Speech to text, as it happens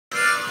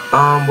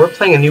We're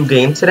playing a new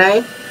game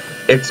today.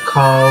 It's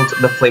called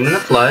The Flame and the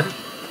Flood,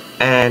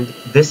 and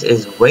this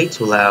is way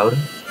too loud.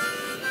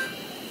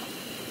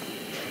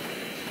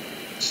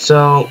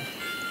 So,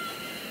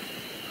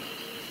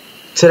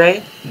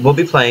 today we'll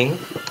be playing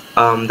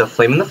The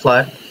Flame and the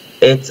Flood.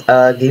 It's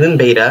a game in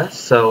beta,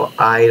 so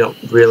I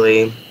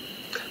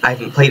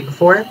haven't played it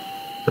before,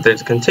 but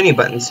there's a continue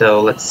button,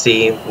 so let's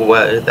see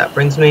what that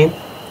brings me.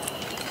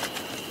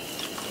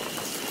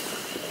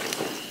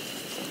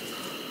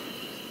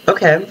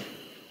 Okay.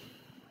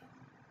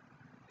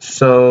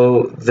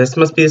 So, this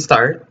must be the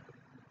start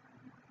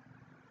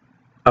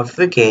of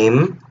the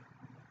game.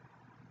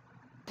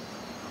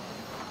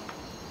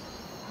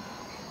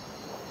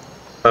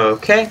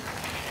 Okay.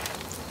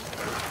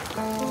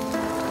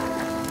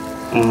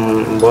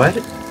 What?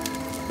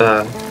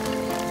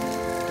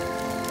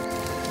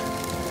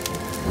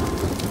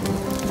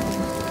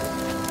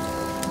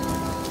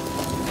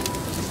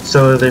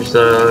 So there's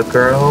a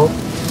girl,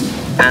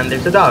 and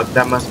there's a dog.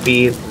 That must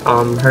be,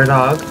 her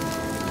dog.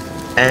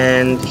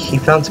 And he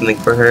found something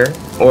for her.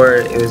 Or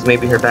it was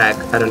maybe her bag.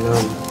 I don't know.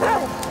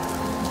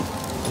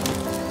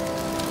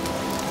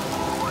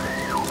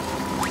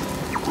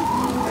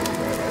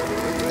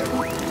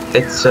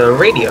 It's a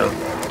radio.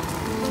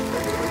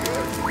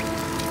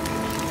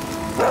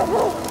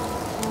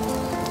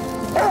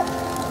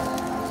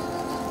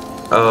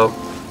 Oh.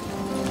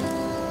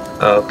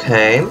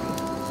 Okay.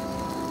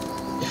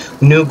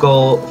 New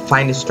goal,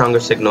 find a stronger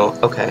signal.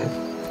 Okay.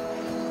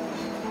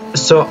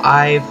 So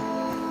I've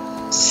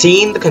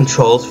seen the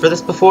controls for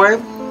this before.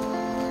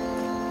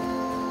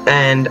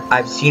 And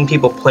I've seen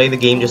people play the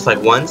game just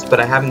like once, but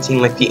I haven't seen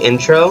like the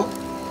intro.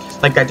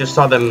 Like I just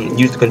saw them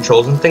use the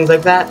controls and things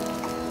like that.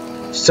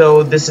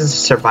 So this is a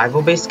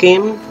survival-based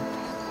game.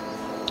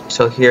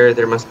 So here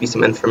there must be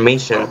some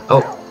information.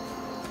 Oh,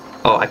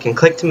 I can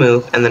click to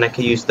move, and then I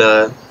can use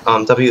the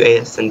W, A,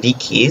 S, and D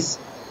keys.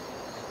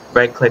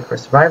 Right click for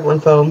survival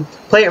info.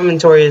 Player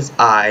inventory is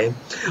I.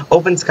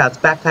 Open Scout's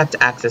backpack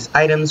to access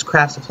items,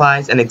 craft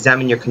supplies, and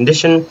examine your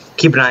condition.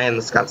 Keep an eye on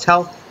the Scout's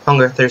health,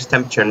 hunger, thirst,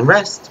 temperature, and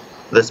rest.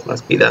 This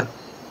must be the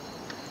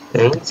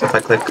thing. So if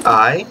I click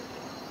I.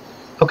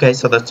 Okay,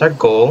 so that's our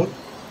goal.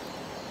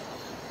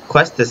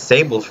 Quest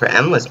disabled for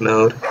endless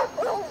mode.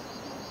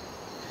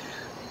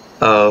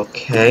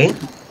 Okay,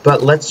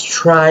 but let's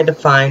try to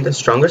find a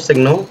stronger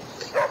signal,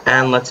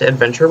 and let's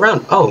adventure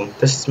around. Oh,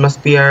 this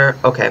must be our,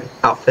 okay,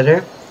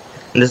 outfitter.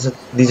 And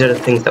these are the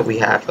things that we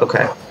have,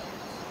 okay.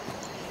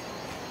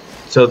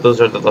 So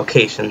those are the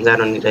locations. I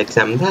don't need to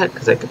examine that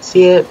because I could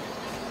see it.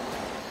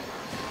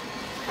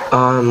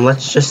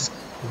 Let's just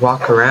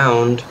walk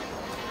around.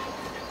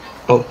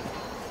 Oh,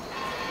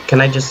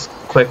 can I just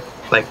click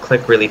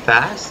really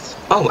fast?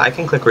 Oh, I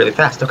can click really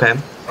fast, okay.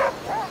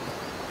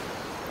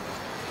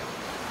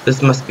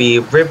 This must be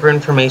river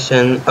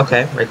information.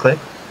 Okay, right click.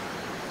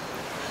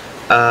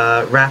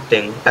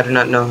 Rafting. I do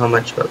not know how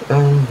much,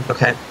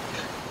 okay.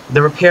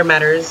 The repair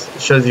matters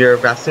shows your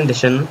raft's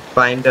condition.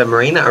 Find a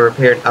marina or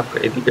repair and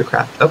upgrade your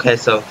craft. Okay,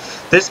 so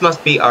this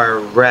must be our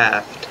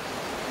raft.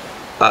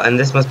 And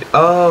this must be,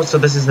 oh, so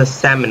this is the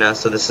stamina,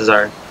 so this is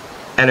our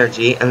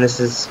energy, and this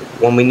is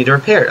one we need to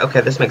repair. Okay,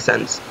 this makes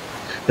sense.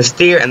 The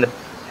steer and the,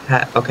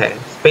 okay,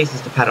 space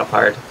is the paddle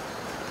part.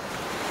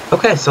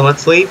 Okay, so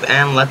let's leave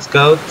and let's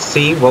go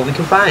see what we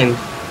can find.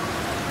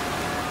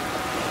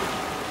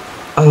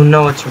 Oh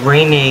no, it's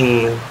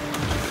raining.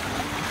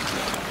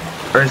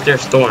 Or is there a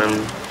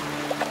storm?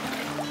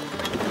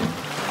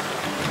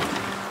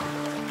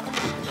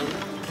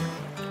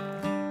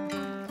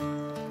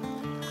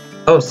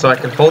 Oh, so I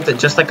can hold it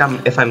just like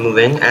if I'm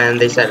moving, and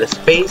they said a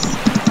space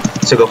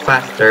to go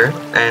faster,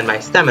 and my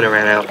stamina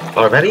ran out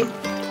already.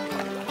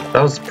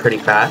 That was pretty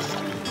fast.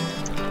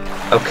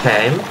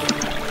 Okay.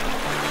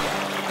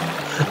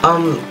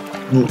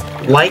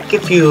 Like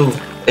if you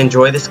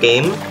enjoy this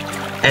game,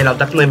 and I'll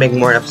definitely make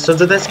more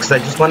episodes of this, because I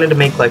just wanted to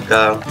make like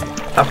a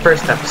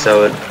first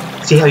episode.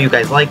 See how you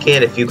guys like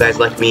it, if you guys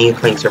like me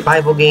playing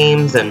survival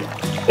games, and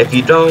if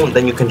you don't,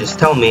 then you can just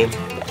tell me.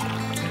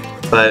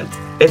 But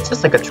it's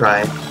just like a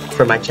try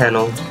for my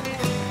channel.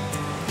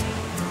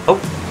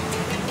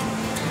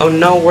 Oh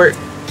no,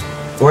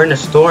 we're in a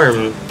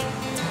storm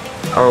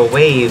or a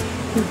wave.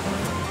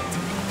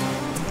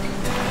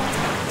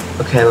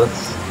 Okay,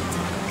 let's.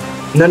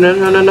 No.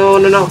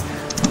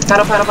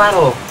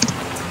 Paddle.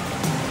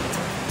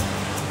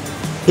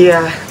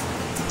 Yeah.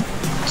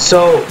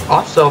 So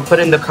also put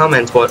in the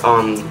comments what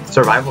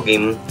survival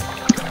game.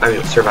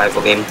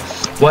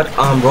 What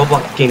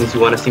Roblox games you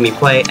want to see me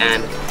play,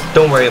 and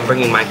don't worry, I'm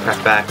bringing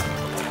Minecraft back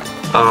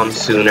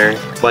sooner.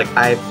 Like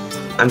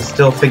I'm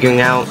still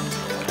figuring out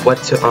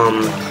what to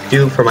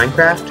do for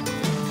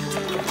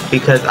Minecraft,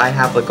 because I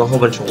have like a whole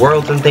bunch of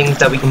worlds and things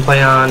that we can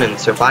play on, and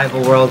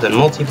survival worlds and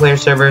multiplayer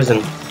servers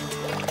and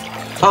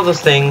all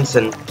those things,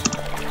 and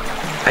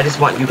I just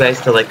want you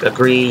guys to like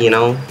agree, you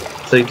know,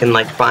 so you can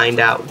like find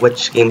out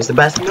which game is the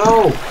best.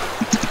 No!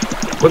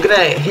 We're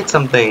gonna hit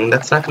something.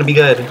 That's not gonna be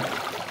good.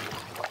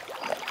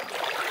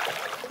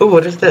 Ooh,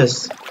 what is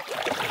this?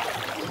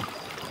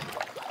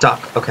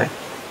 Dock, okay.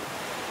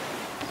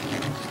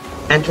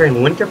 Entering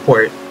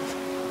Winterport.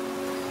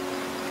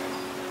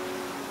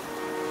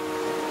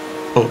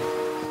 Oh.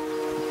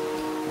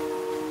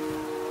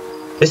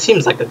 This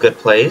seems like a good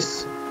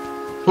place.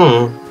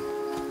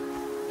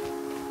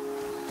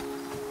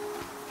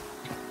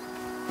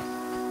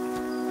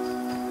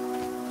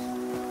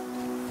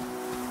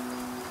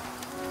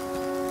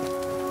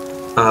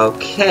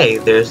 Okay,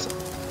 there's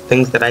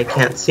things that I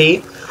can't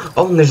see.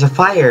 Oh, and there's a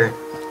fire.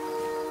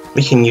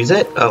 We can use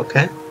it?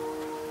 Okay.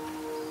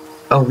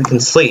 Oh, we can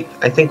sleep.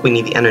 I think we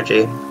need the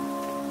energy.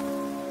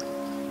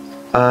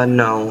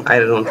 No, I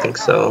don't think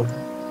so.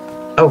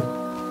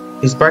 Oh,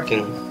 he's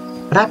barking.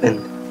 What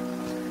happened?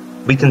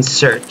 We can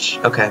search.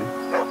 Okay.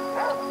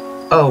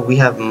 Oh, we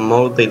have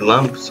moldly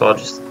lump, so I'll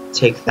just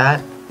take that.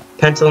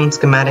 Pencil and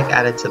schematic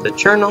added to the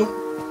journal.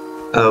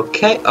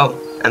 Okay. Oh,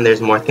 and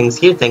there's more things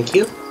here. Thank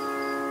you.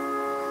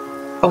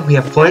 Oh, we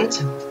have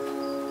flint.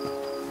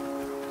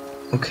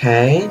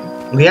 Okay.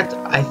 We have to,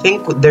 I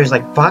think there's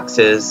like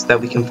boxes that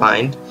we can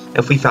find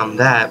if we found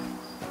that.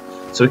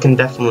 So we can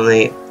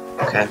definitely,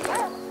 okay.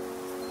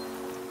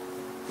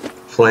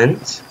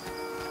 Flint.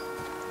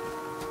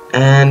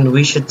 And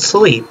we should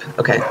sleep.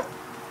 Okay.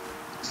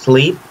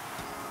 Sleep.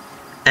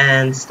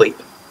 And sleep.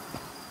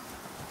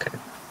 Okay.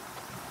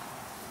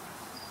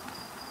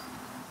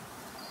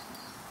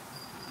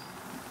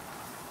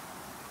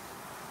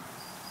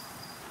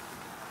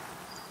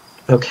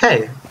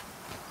 Okay.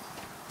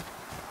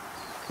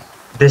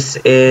 This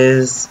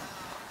is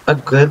a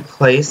good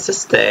place to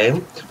stay.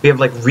 We have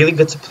like really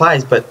good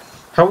supplies, but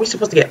how are we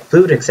supposed to get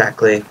food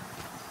exactly?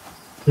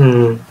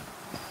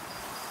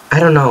 I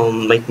don't know,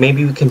 like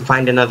maybe we can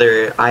find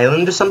another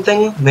island or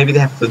something? Maybe they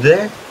have food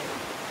there?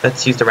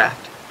 Let's use the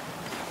raft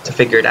to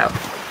figure it out.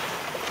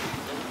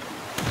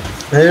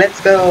 Let's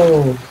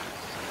go!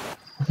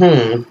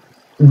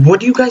 What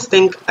do you guys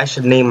think I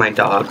should name my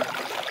dog?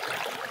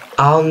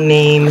 I'll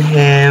name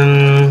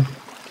him...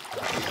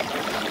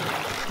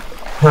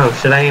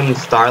 should I name him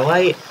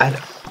Starlight?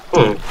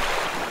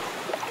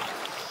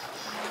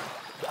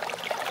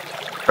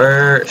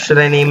 Or should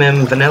I name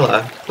him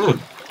Vanilla?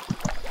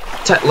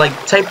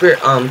 Type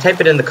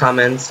it in the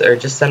comments, or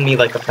just send me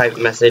like a private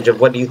message of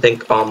what do you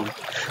think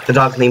the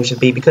dog's name should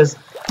be, because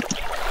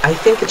I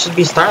think it should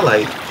be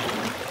Starlight.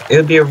 It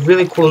would be a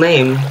really cool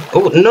name.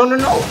 Oh, no.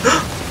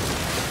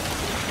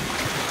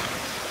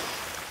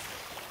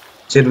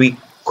 Did we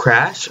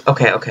crash?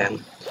 Okay.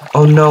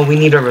 Oh no, we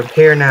need a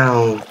repair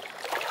now.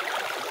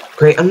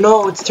 Great. Oh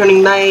no, it's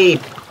turning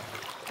night.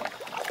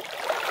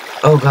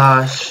 Oh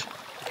gosh.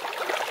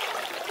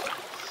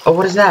 Oh,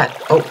 what is that?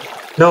 Oh,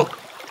 no.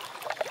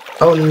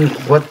 Oh,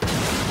 what?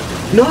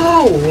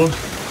 No!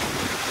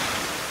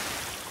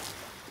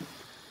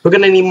 We're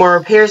gonna need more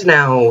repairs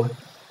now.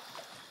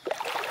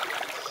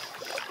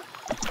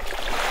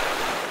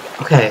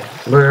 Okay,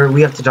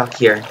 we have to dock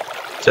here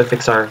to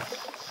fix our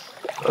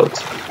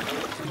boat.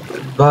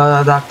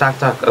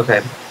 Dock.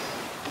 Okay.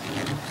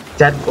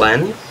 Dead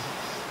Glen.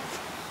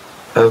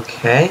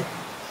 Okay.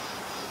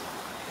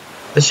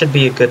 This should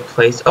be a good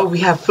place. Oh, we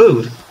have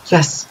food.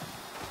 Yes.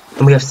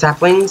 And we have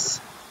saplings.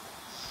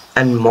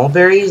 And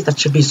mulberries. That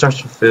should be a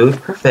source of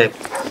food. Perfect.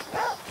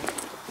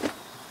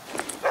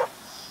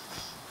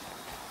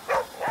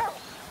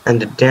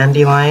 And a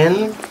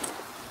dandelion.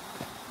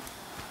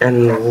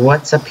 And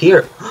what's up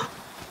here?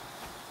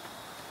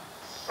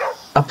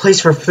 A place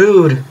for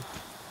food.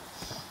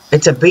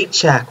 It's a bait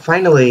shack,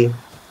 finally.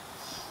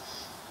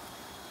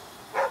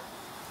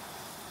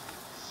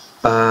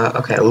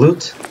 Okay,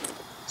 loot.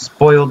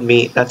 Spoiled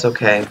meat, that's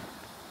okay.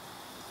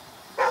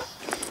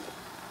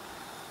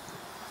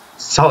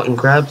 Salt and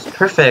grubs,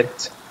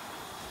 perfect.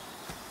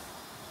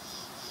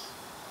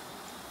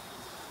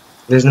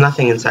 There's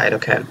nothing inside,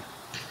 okay.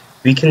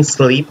 We can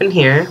sleep in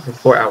here for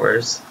 4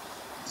 hours.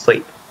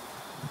 Sleep.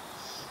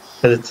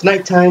 Because it's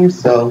nighttime,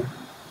 so...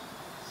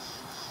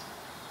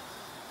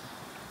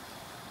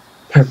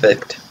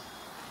 Perfect.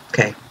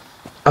 Okay.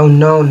 Oh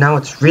no, now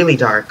it's really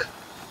dark.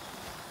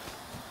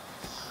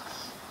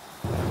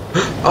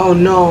 Oh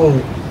no!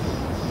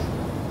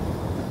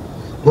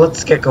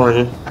 Let's get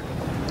going.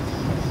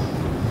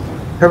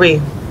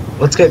 Hurry!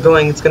 Let's get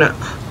going, it's gonna...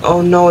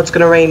 Oh no, it's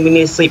gonna rain, we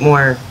need to sleep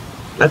more.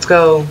 Let's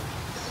go.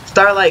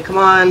 Starlight, come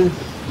on!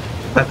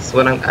 That's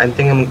what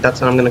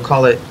that's what I'm gonna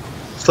call it.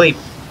 Sleep.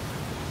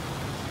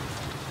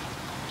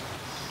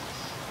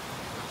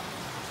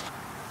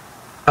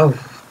 Oh,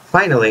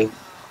 finally.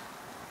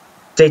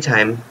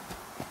 Daytime.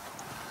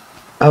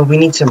 Oh, we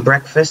need some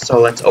breakfast, so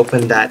let's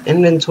open that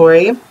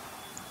inventory.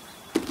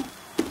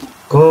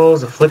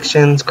 Goals,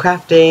 afflictions,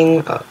 crafting.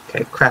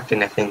 Okay,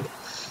 crafting, I think.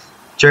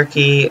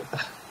 Jerky.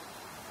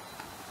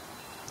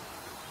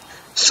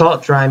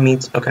 Salt, dry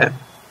meats. Okay.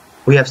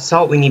 We have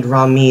salt, we need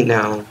raw meat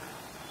now.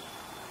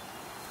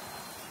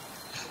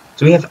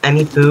 Do we have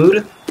any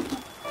food?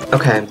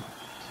 Okay.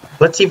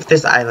 Let's see if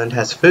this island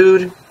has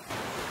food.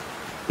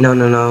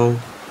 No.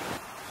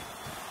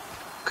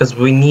 Because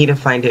we need to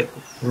find it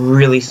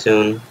really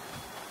soon.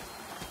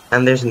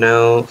 And there's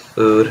no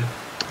food.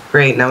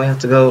 Great, now we have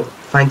to go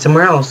find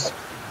somewhere else.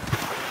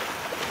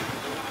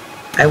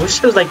 I wish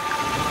it was like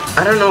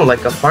I don't know,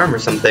 like a farm or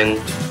something.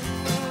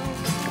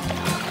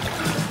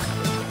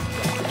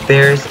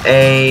 There's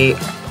a...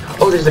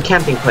 Oh, there's a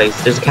camping place.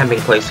 There's a camping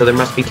place, so there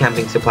must be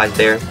camping supplies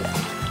there.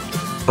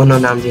 Oh no,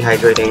 now I'm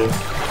dehydrating.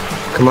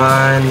 Come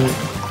on.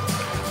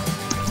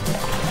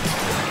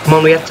 Come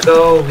on, we have to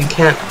go. We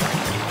can't...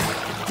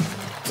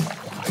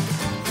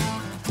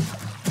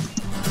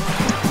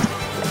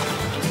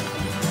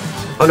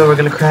 Oh no, we're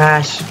gonna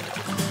crash.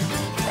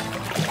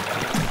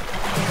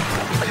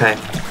 Okay.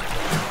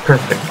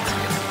 Perfect.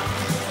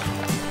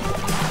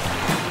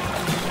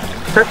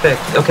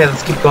 Perfect. Okay,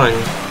 let's keep going.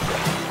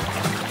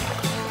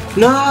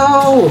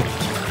 No!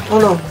 Oh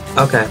no.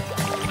 Okay.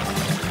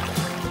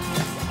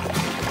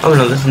 Oh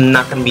no, this is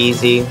not gonna be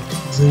easy.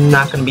 This is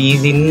not gonna be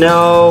easy.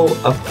 No!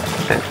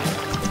 Okay.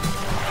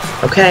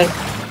 Okay.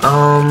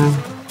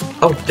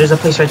 Oh, there's a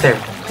place right there.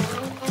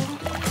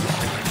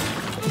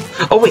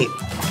 Oh wait.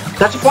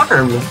 That's a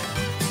farm!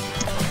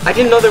 I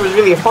didn't know there was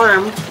really a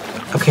farm.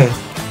 Okay.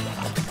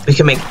 We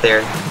can make it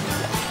there.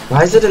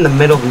 Why is it in the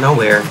middle of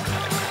nowhere?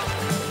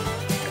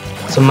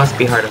 So it must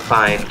be hard to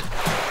find.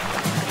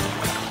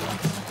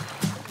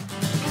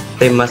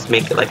 They must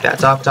make it like that.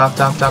 Dock.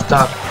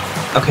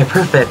 Okay,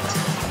 perfect.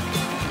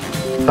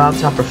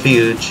 Bobtop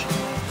Refuge.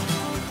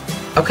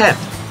 Okay.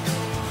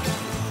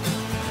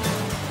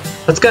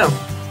 Let's go.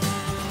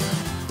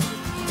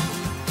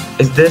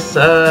 Is this,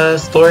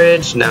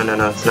 storage? No,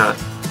 it's not.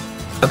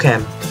 Okay.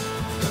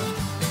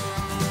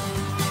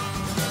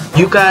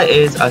 Yuca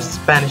is a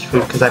Spanish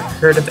food, because I've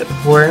heard of it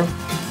before.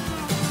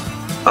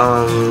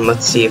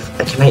 Let's see if...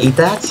 Can I eat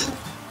that?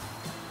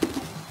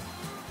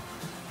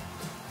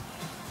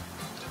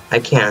 I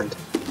can't.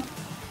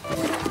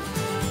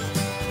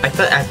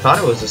 I thought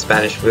it was a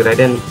Spanish food. I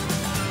didn't...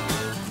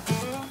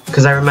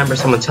 Because I remember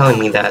someone telling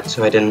me that,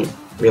 so I didn't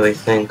really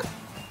think.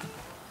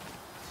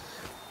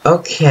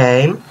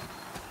 Okay.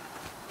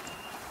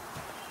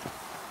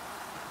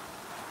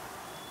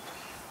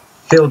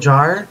 Fill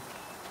jar?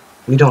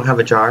 We don't have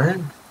a jar.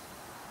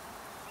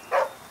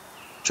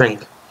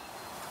 Drink.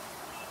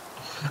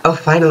 Oh,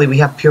 finally, we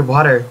have pure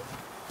water.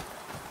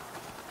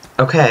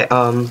 Okay,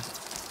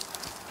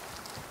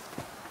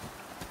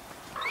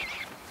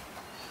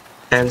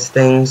 and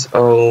things,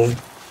 oh,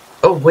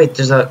 wait,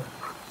 there's a,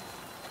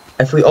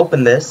 if we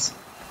open this,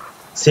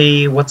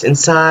 see what's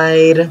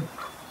inside,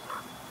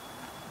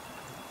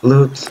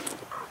 loot,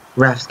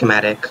 raft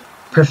schematic,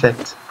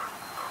 perfect.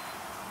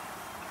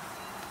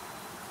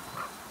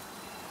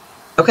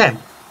 Okay,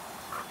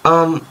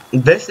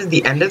 this is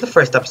the end of the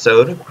first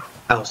episode.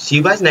 I'll see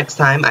you guys next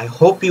time. I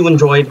hope you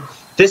enjoyed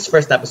this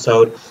first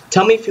episode.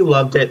 Tell me if you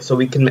loved it so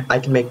I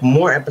can make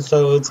more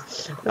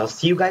episodes. And I'll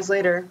see you guys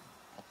later.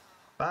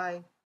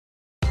 Bye.